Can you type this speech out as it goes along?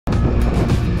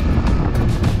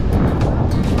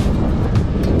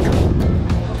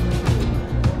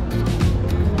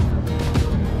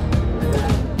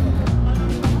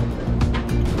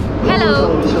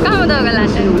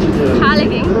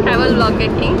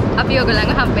එකකින් අපි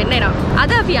ඔයගොල්ලන්ව හම්බෙන්න එනවා.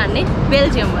 අද අපි යන්නේ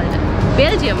බෙල්ජියම් වලට.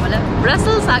 බෙල්ජියම් වල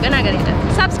බ්‍රසල්ස් නගරයට.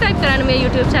 subscribe කරන්න මේ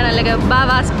YouTube channel එක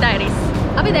Bawas Diaries.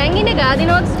 අපි දැන් ඉන්නේ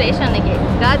ගාදිනෝත් ස්ටේෂන් එකේ.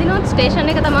 ගාදිනෝත්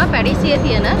ස්ටේෂන් එක තමයි පැරිසියේ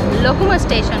තියෙන ලොකුම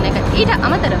ස්ටේෂන් එක. ඊට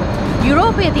අමතරව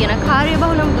යුරෝපයේ තියෙන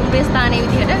කාර්යබහුලම දුම්රිය ස්ථානයේ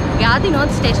විදිහට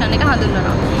ගාදිනෝත් ස්ටේෂන් එක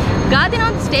හඳුන්වනවා.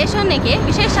 ගාදිනෝත් ස්ටේෂන් එකේ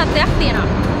විශේෂත්වයක් තියෙනවා.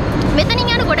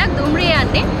 මෙතනින් යන ගොඩක් දුම්රිය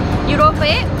යන්නේ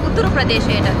යුරෝපයේ උතුරු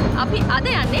ප්‍රදේශයට. අපි අද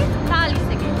යන්නේ තාලිස්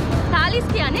එකේ. තාලිස්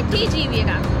කියන්නේ TGV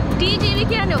එකක්. TGV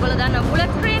කියන්නේ ඔයගොල්ලෝ දන්නා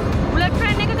බුලට් ට්‍රේන්. බුලට්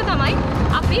ට්‍රේන් එකක තමයි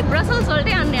අපි බ්‍රසල්ස් වලට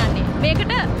යන්නේ.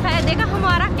 මේකට පැය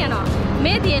දෙකමාරක් යනවා.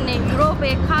 මේ තියෙන්නේ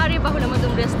යුරෝපයේ කාර්යබහුලම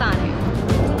දුම්රිය ස්ථානය.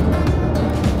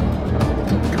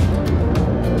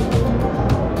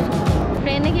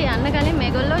 ට්‍රේන් එකේ යන්න කලින්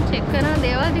මේගොල්ලෝ චෙක් කරන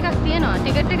දේවල් ටිකක් තියෙනවා.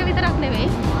 ටිකට් එක විතරක් නෙවෙයි.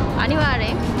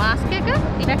 අනිවාර්යෙන් මාස්ක් එක,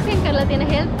 වැක්සින් කරලා තියෙන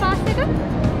හෙල්ත් පාස් එක,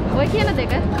 ඔය කියන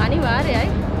දෙක අනිවාර්යයි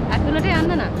ඇතුළට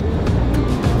යන්න නම්.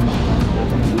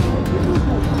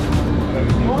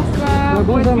 Bonsoir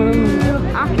madame.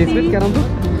 Des frites 42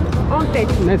 en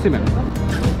tête. Merci madame.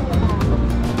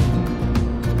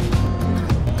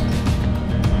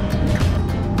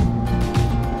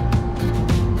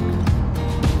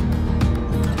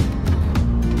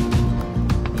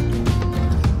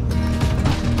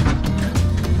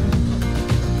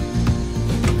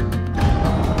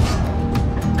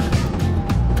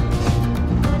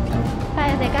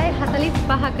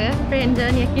 Train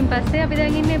journey එකකින් පස්සේ අපි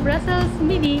දැන් ඉන්නේ බ්‍රසල්ස්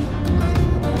මිඩි.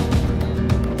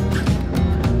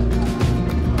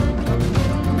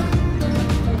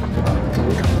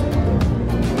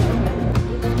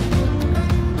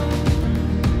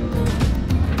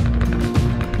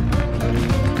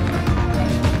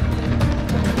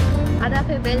 අද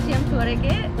අපේ බෙල්ජියම් ටුවර්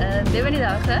එකේ දෙවෙනි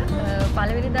දවස.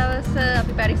 පළවෙනි දවස්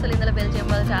අපි පැරිස් වල ඉඳලා බෙල්ජියම්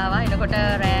වලට ආවා. එනකොට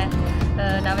රෑ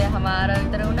 9:00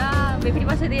 විතර වුණා. මේ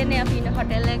පිටිපස්සේ තියෙන්නේ අපි ඉන්න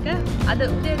හොටෙල් එක. අද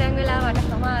උදේ දැන් වෙලාව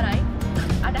 8:00යි.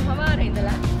 8:00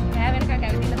 ඉඳලා රෑ වෙනකන්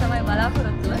ඇවිදින්න තමයි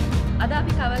බලාපොරොත්තුව. අද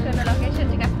අපි කවර් කරන ලොකේෂන්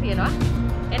ටිකක් තියෙනවා.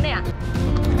 එන්න යා.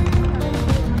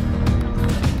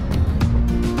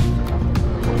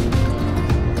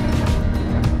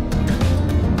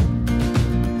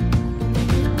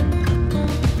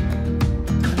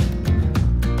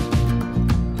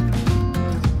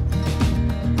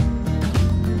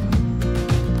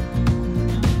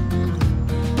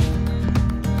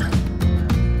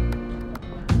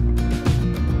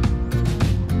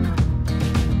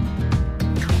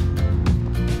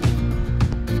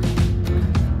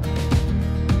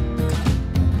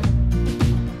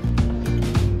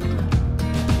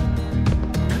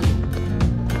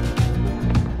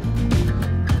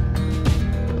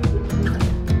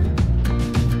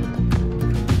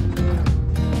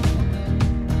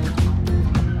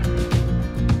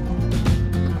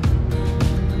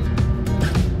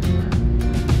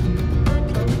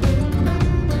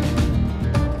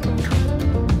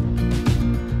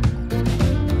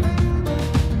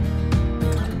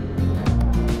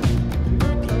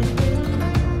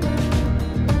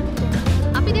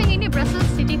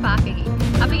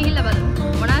 අපි ගිහිල්ලා බලමු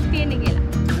මොනවද තියෙන්නේ කියලා.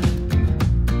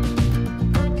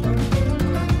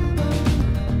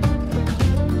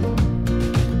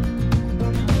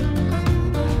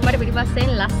 මට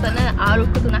පිටිපස්සෙන් ලස්සන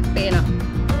ආරුක්ක තුනක් පේනවා.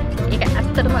 ඒක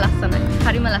ඇත්තටම ලස්සනයි.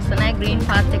 හරිම ලස්සනයි. ග්‍රීන්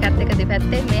පාත් එකත් එක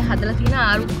දෙපැත්තේ මේ හදලා තියෙන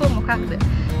ආරුක්ක මොකක්ද?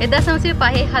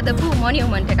 1905 හදපු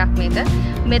මොනියුමන්ට් එකක් මේක.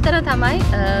 මෙතන තමයි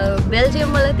බෙල්ජියම්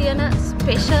වල තියෙන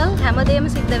ස්පෙෂල් හැමදේම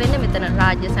සිද්ධ වෙන්නේ මෙතන.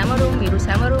 රාජ්‍ය සැමරුම්, මිරු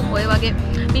සැමරුම්, ඔය වගේ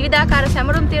විවිධාකාර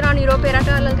සැමරුම් තියෙනවා යුරෝපයේ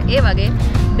රටවල් වලට. ඒ වගේ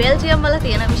බෙල්ජියම් වල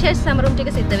තියෙන විශේෂ සැමරුම්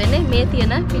ටික සිද්ධ වෙන්නේ මේ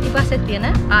තියෙන පිටිපස්සේ තියෙන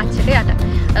ආච් එක යට.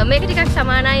 මේක ටිකක්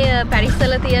සමානයි පැරිස්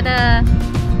වල තියෙන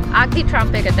ආග්දි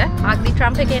ට්‍රම්ප් එකට. ආග්දි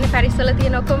ට්‍රම්ප් එක කියන්නේ පැරිස් වල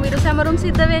තියෙන ඔක්කොම මිරු සැමරුම්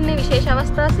සිද්ධ වෙන්නේ, විශේෂ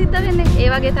අවස්ථා සිද්ධ වෙන්නේ. ඒ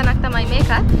වගේ තැනක් තමයි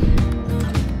මේකත්.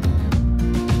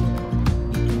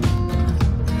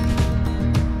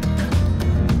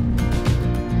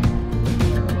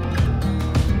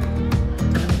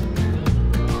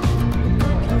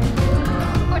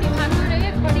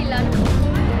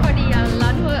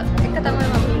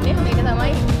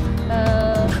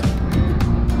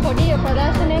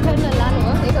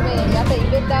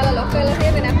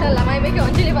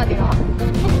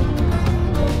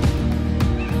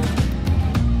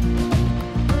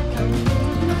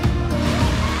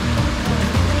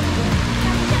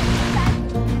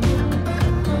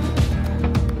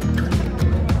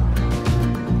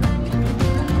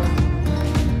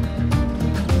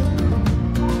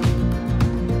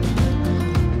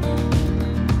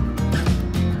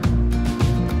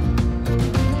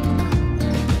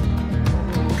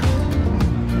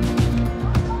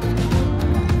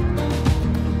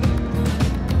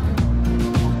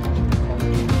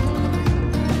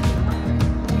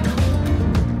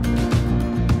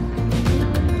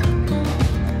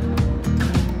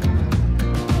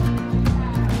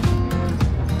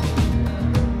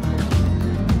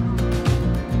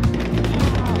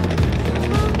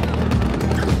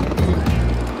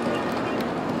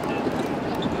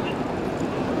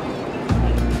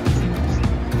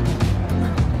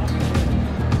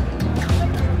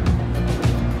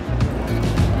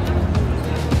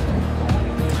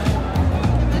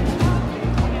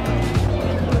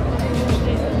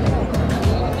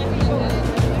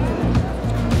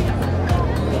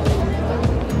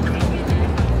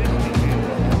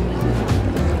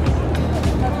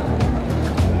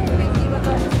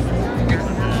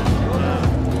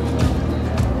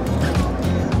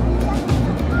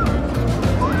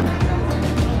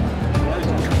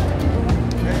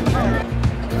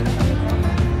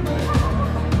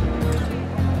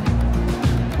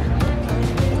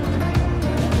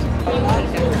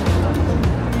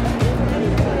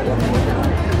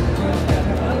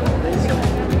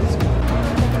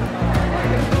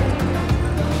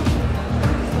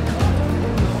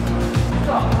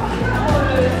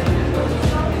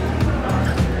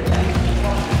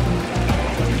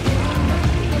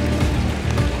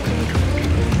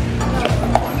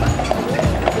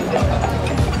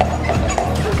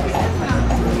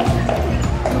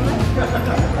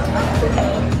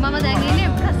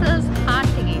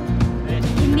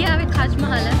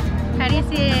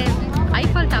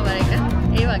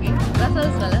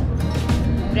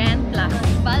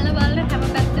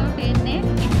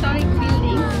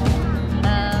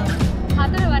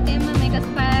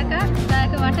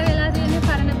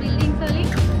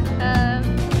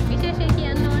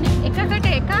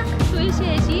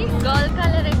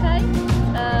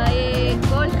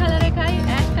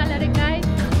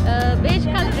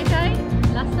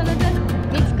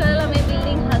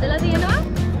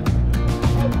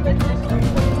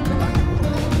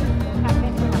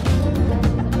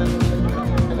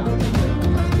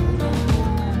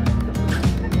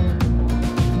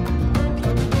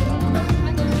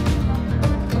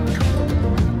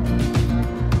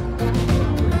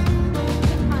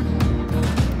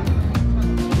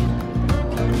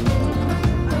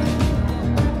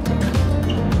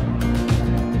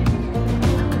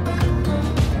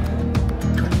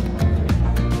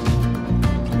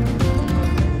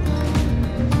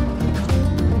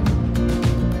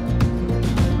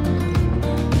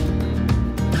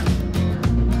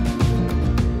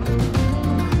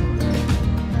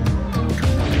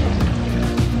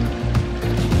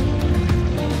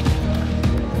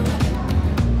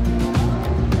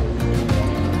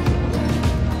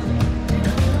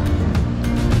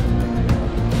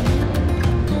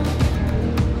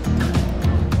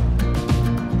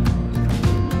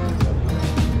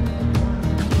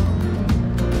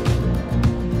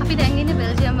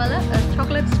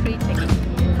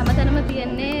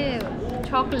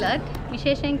 chocolate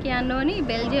විශේෂයෙන් කියන්න ඕනි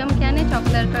බෙල්ජියම් කියන්නේ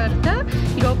chocolate වලට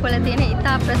යුරෝප් වල තියෙන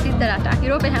ඉතා ප්‍රසිද්ධ රටක්.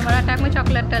 යුරෝපේ හැම රටක්ම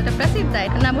chocolate වලට ප්‍රසිද්ධයි.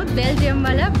 නමුත් බෙල්ජියම්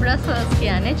වල බ්‍රසල්ස්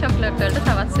කියන්නේ chocolate වලට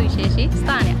තවත් සුවිශේෂී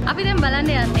ස්ථානයක්. අපි දැන් බලන්න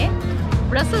යන්නේ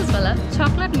බ්‍රසල්ස් වල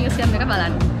chocolate museum එක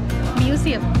බලන්න.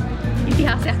 museum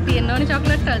ඉතිහාසයක් තියෙන්න ඕනි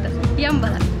chocolate වලට. යම්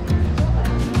බලන්න.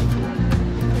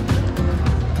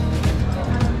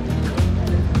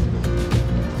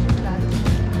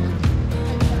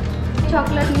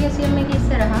 chocolate museum එකේ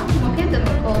ඉස්සරහා මොකේද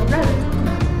මේ cobra?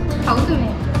 කවුද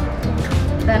මේ?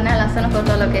 දැන් ලස්සන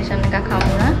ෆොටෝ ලොකේෂන් එකක්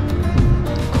හමුණා.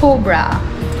 cobra.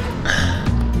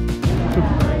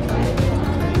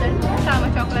 සාම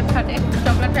chocolate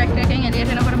factory එකෙන්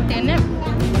එළියට එනකොටම තියෙන්නේ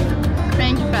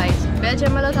French fries.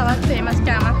 Belgium වල තවත් famous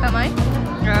කෑමක් තමයි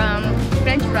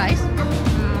French fries.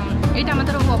 ඊට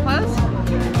අමතරව waffles.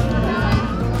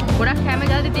 ගොඩක් කෑම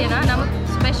ජාති තියෙනවා. නමුත්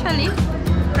specially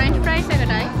French fries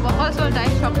එකටයි waffles වලටයි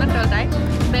chocolate වලටයි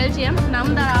Belgium නම්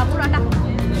දරාපු රටක්.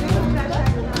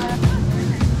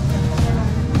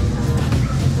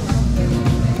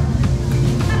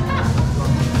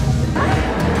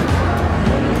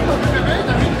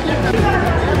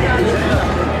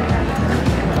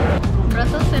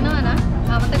 Brussels එනවා නම්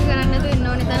අමතක කරන්නේ නැතුව ඉන්න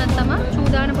ඕනි තැනක් තමයි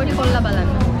චූදාන පොඩි කොල්ලා බලන්න.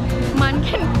 Man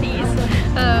can please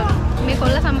මේ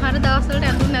කොල්ල සමහර දවස්වලට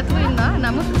ඇඳුම් නැතුව ඉන්නවා.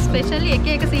 නමුත් ස්පෙෂලි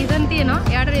එක සීසන් තියෙනවා.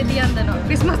 එයාට රෙදි අඳිනවා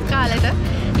ක්‍රිස්මස් කාලෙට.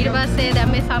 ඊට පස්සේ දැන්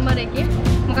මේ සමර් එකේ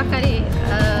මොකක් හරි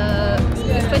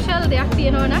ස්පෙෂල් දෙයක්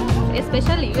තියෙනවා නම් ඒ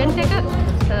ස්පෙෂල් ඉවෙන්ට් එක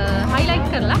හයිලයිට්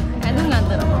කරලා ඇඳුම්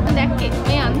අඳිනවා. මම දැක්කේ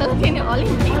මේ අඳලා තියෙන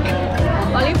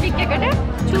ඔලිම්පික් එකට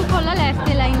චූ කොල්ල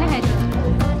ලෑස්තිලා ඉන්න හැටි.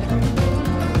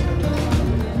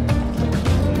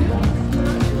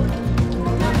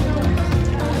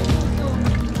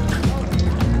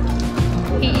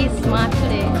 He is smart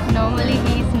today. Normally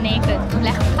he is naked,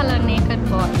 black color naked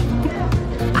boy.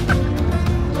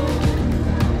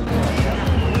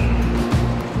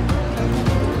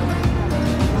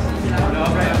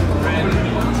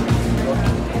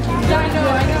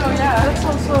 I know, yeah. That's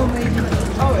also amazing.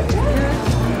 Oh, it is?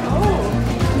 Oh.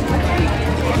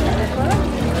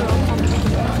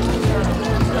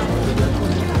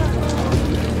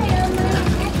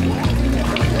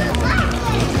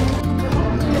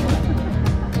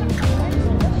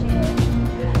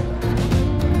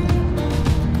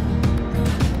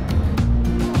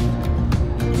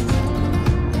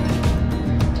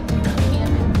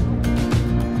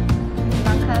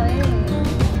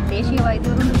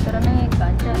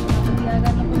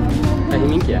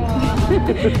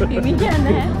 හිමි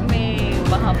කියන්නේ මේ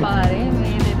මහපාරේ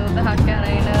මේ දෙතොතහක්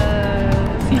කරන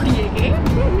සිටි එකේ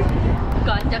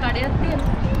ගංජා කඩයක්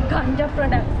තියෙනවා. ගංජා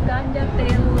ප්‍රොඩක්ට්ස්, ගංජා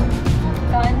තෙල්,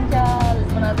 ganja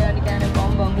මොනවද යන්නේ කියන්නේ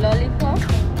bonbon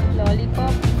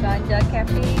lollipop ganja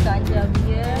cafe ganja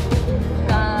beer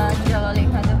ganja වලින්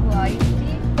හදපු ice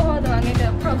tea කොහොමද මම ඒක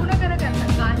ප්‍රගුණ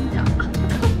කරගන්න ganja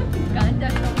ganja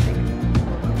shop එක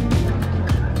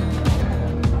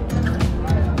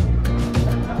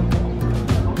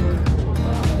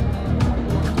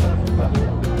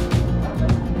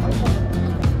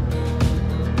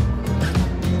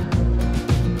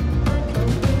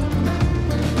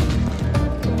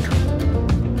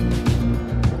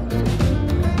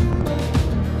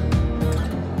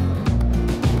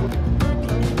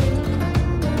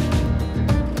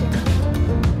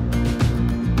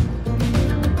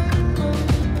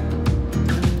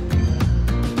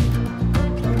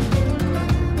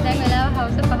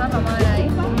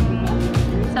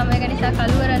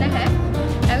කළුවර නැහැ.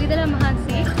 ඇවිදලා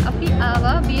මහන්සි අපි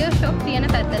ආවා බියර් ෂොප් තියෙන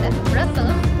පැත්තට.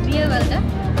 බ්‍රසල්ස් බියර් වලට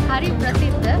හරි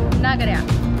ප්‍රසිද්ධ නගරයක්.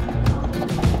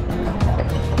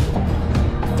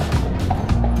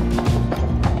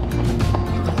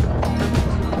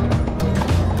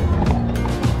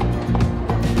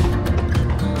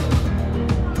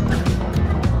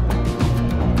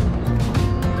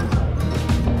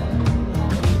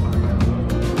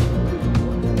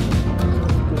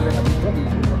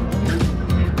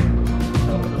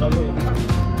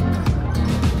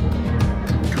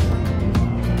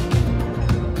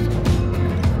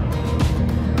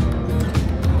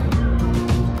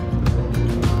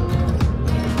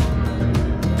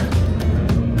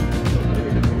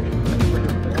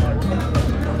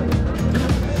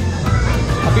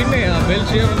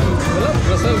 Belgium වල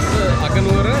Brussels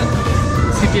අගනුවර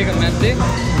සිටි එක මැද්දේ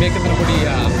මේක තමයි පොඩි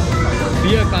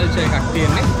බියර් කල්චර් එකක්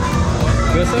තියෙන්නේ.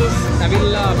 Brussels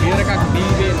ඇවිල්ලා බියර් එකක්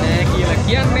දීවේ නෑ කියලා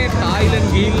කියන්නේ තායිලන්ඩ්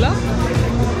ගිහිල්ලා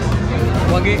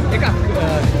වගේ එකක්.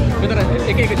 මෙතන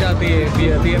එක එක જાතියේ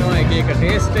බියර් තියෙනවා, එක එක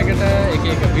ටේස්ට් එකට, එක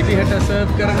එක විදිහට සර්ව්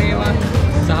කරන ඒවා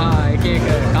සහ එක එක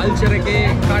කල්චර් එකේ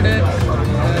කඩ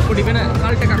පොඩි වෙන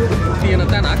කල්ට් එකක් තියෙන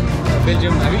තැනක්.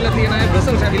 Belgium ඇවිල්ලා තියෙන අය,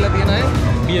 Brussels ඇවිල්ලා තියෙන අය,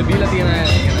 බියර් බීලා තියෙන අය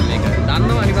කියන මේක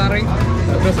දන්නවා අනිවාර්යෙන්.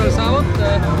 Brussels ආවොත්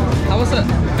හවස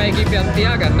පැය කිහිපයක්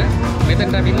තියාගන්න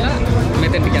මෙතෙන්ට ඇවිල්ලා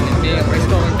මෙතෙන්ට කියන්නේ මේ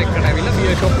රෙස්ටෝරන්ට් එකකට ඇවිල්ලා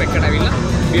බියර් ෂොප් එකකට ඇවිල්ලා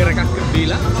බියර් එකක්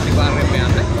බීලා අනිවාර්යෙන්ම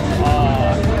යන්න.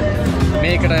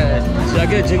 මේකට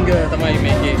ජගජින්ග තමයි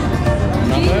මේකේ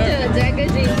නම.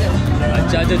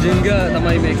 ජගජින්ග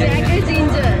තමයි මේකේ.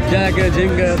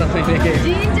 ජගජින්ග තමයි මේකේ.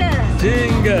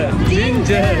 Ginger,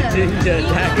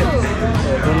 jack.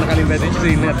 Don't kali badge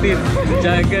sih nanti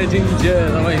jaga ginger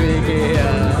sama ini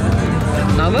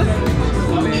nama.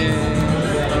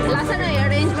 Wasana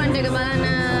arrangement ke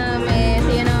mana? Me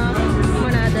tiana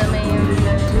mana ada me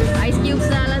ice cubes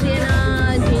dalam tiana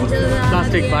ginger.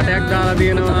 Plastic patek dalam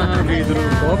tiana, viduru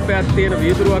kopi tiana,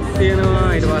 viduru tiana.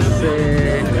 Itu masih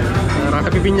rata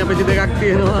pipinya peci dekak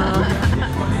tiana.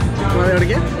 Mana ada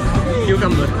ke?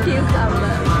 Cucumber.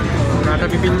 රට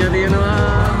පිපිඤ්ඤ තියෙනවා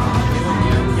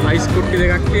ice කුට්ටි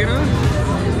දෙකක් තියෙනවා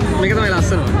මේක තමයි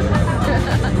ලස්සන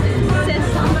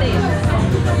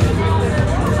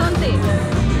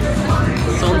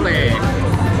සොන්තේ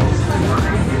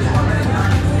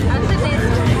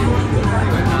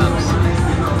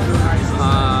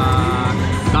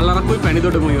කල්ලරක්කුයි පැණි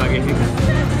දොඩමුයි වගේ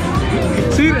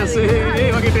serious ඒ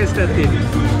වගේ ටේස්ට් එකක් තියෙනවා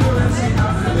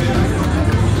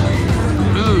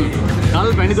කල්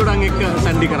පැණි දොඩන් එක්ක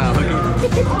සැන්ඩි කරා වගේ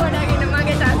පොඩාගෙන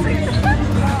මගේ ටාස් එක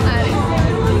හරි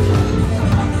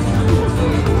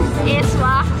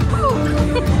ඒස්වා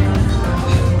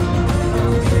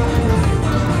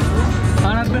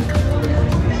ආනද්ද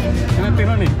එනත්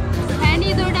තිරෝනේ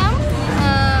පැණි දොඩම්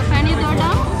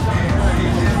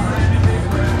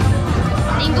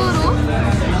ඉඟුරු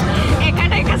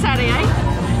එකට එක සැරේයි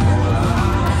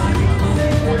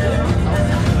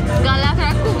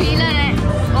ගලකරක්කු බීලා නැහැ.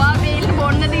 ඔයා බීලා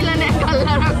බොන්න දීලා නැහැ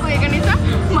ගලකරක්කු. ඒක නිසා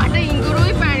මට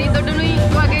ඉඟුරුයි පැණි දොඩනුයි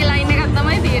වගේ ලයින් එකක්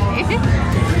තමයි තියෙන්නේ.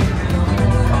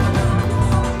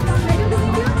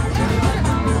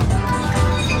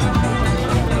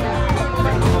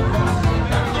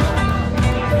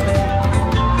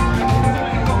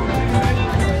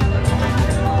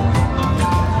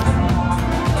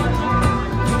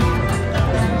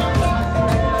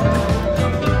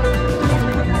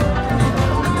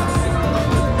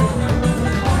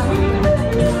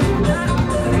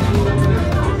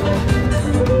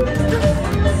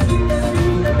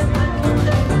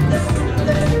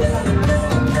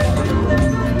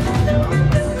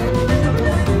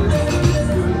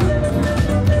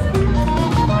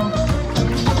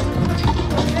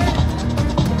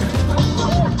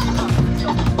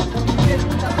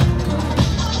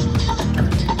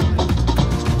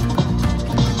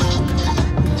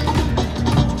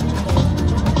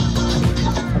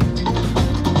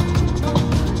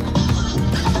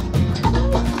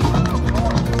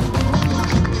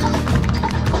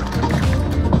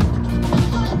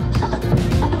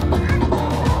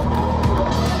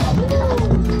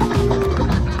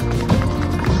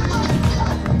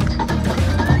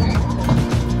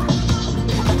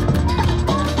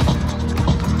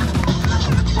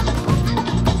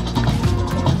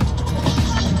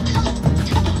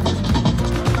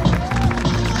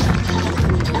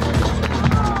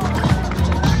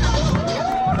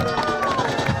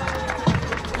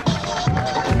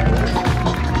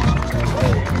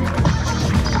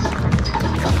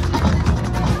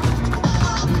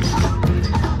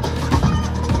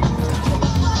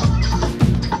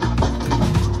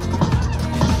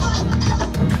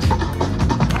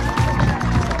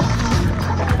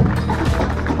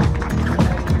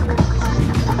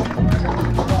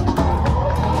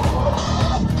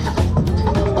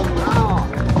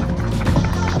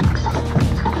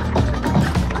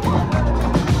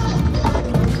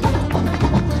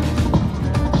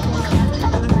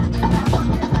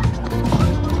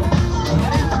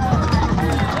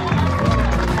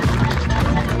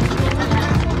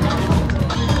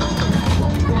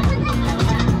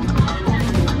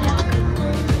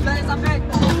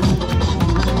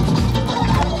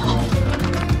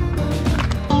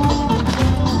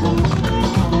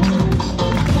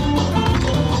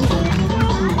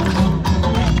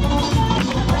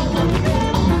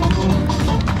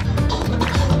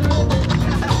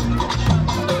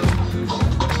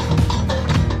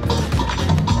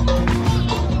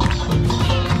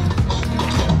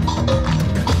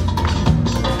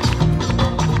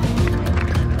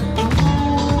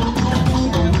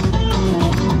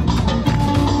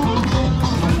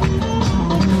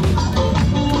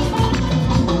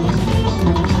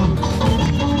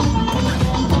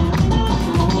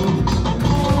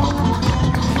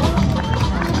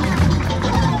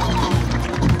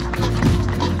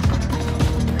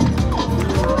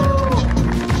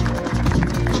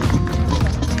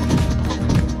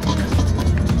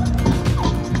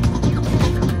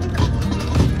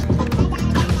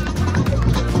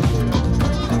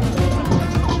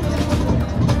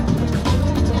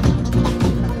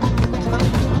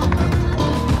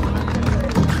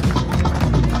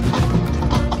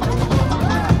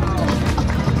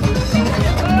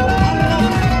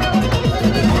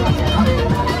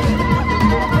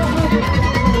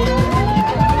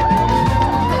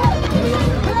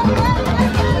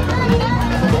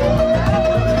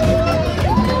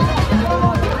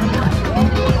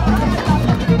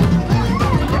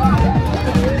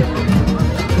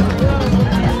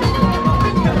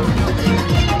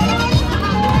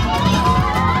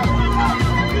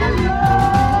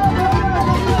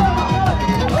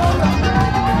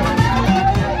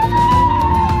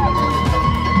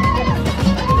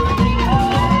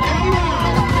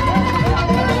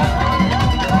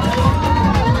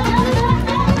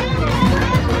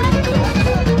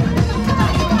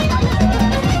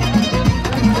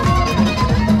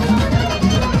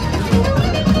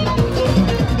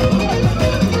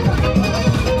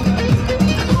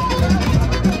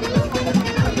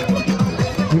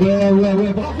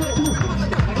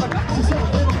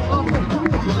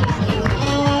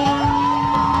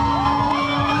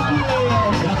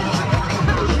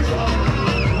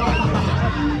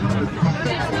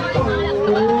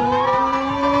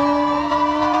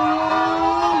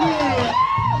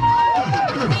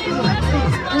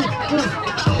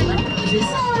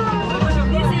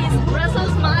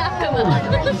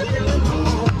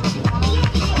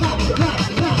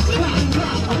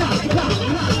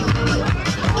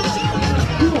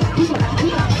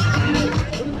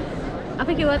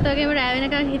 අපි කිව්වත් වගේම රෑ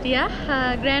වෙනකන් හිටියා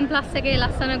ග්‍රෑන්ඩ් ප්ලස් එකේ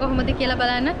ලස්සන කොහොමද කියලා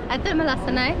බලන්න. ඇත්තටම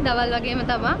ලස්සනයි. දවල් වගේම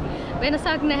තමයි.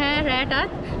 වෙනසක් නැහැ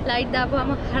රෑටත්. ලයිට්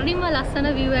දාපුවම හරිම ලස්සන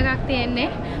view එකක් තියෙන්නේ.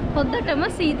 හොද්දටම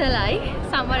සීතලයි.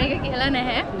 සමර් එක කියලා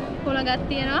නැහැ. කුණගත්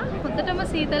තියෙනවා. හොද්දටම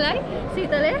සීතලයි.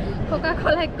 සීතලේ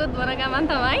කොකාකෝලා එක්කත් බොන ගමන්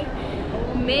තමයි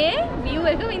මේ view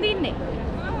එක විඳින්නේ.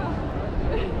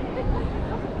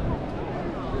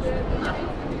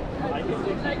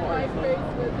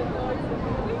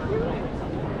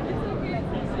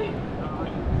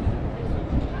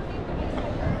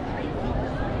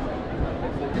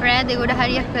 රෑ දෙගොඩ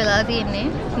හරියක් වෙලා තියෙන්නේ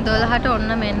 12ට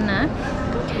ඔන්න මෙන්න.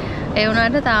 ඒ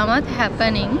වුණාට තාමත්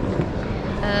හැපනින්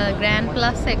ග්‍රෑන්ඩ්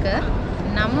ප්ලස් එක.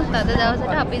 නමුත් අද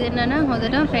දවසට අපි දෙන්න නම්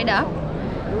හොඳටම ෆෙඩක්.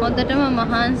 හොඳටම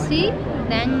මහන්සි.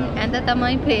 දැන් ඇඳ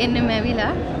තමයි පේන්නේ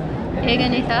මැවිලා. ඒක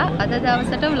නිසා අද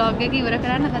දවසට vlog එක ඉවර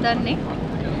කරන්න හදන්නේ.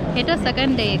 හෙට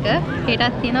සෙකන්ඩ් ඩේ එක.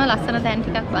 හෙටත් තියෙනවා ලස්සන තැන්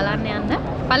ටිකක් බලන්න යන්න.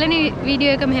 පළවෙනි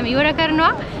වීඩියෝ එක මෙහෙම ඉවර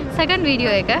කරනවා. සෙකන්ඩ්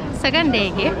වීඩියෝ එක සෙකන්ඩ් ඩේ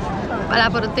එකේ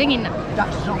බලාපොරොත්තුෙන් ඉන්න.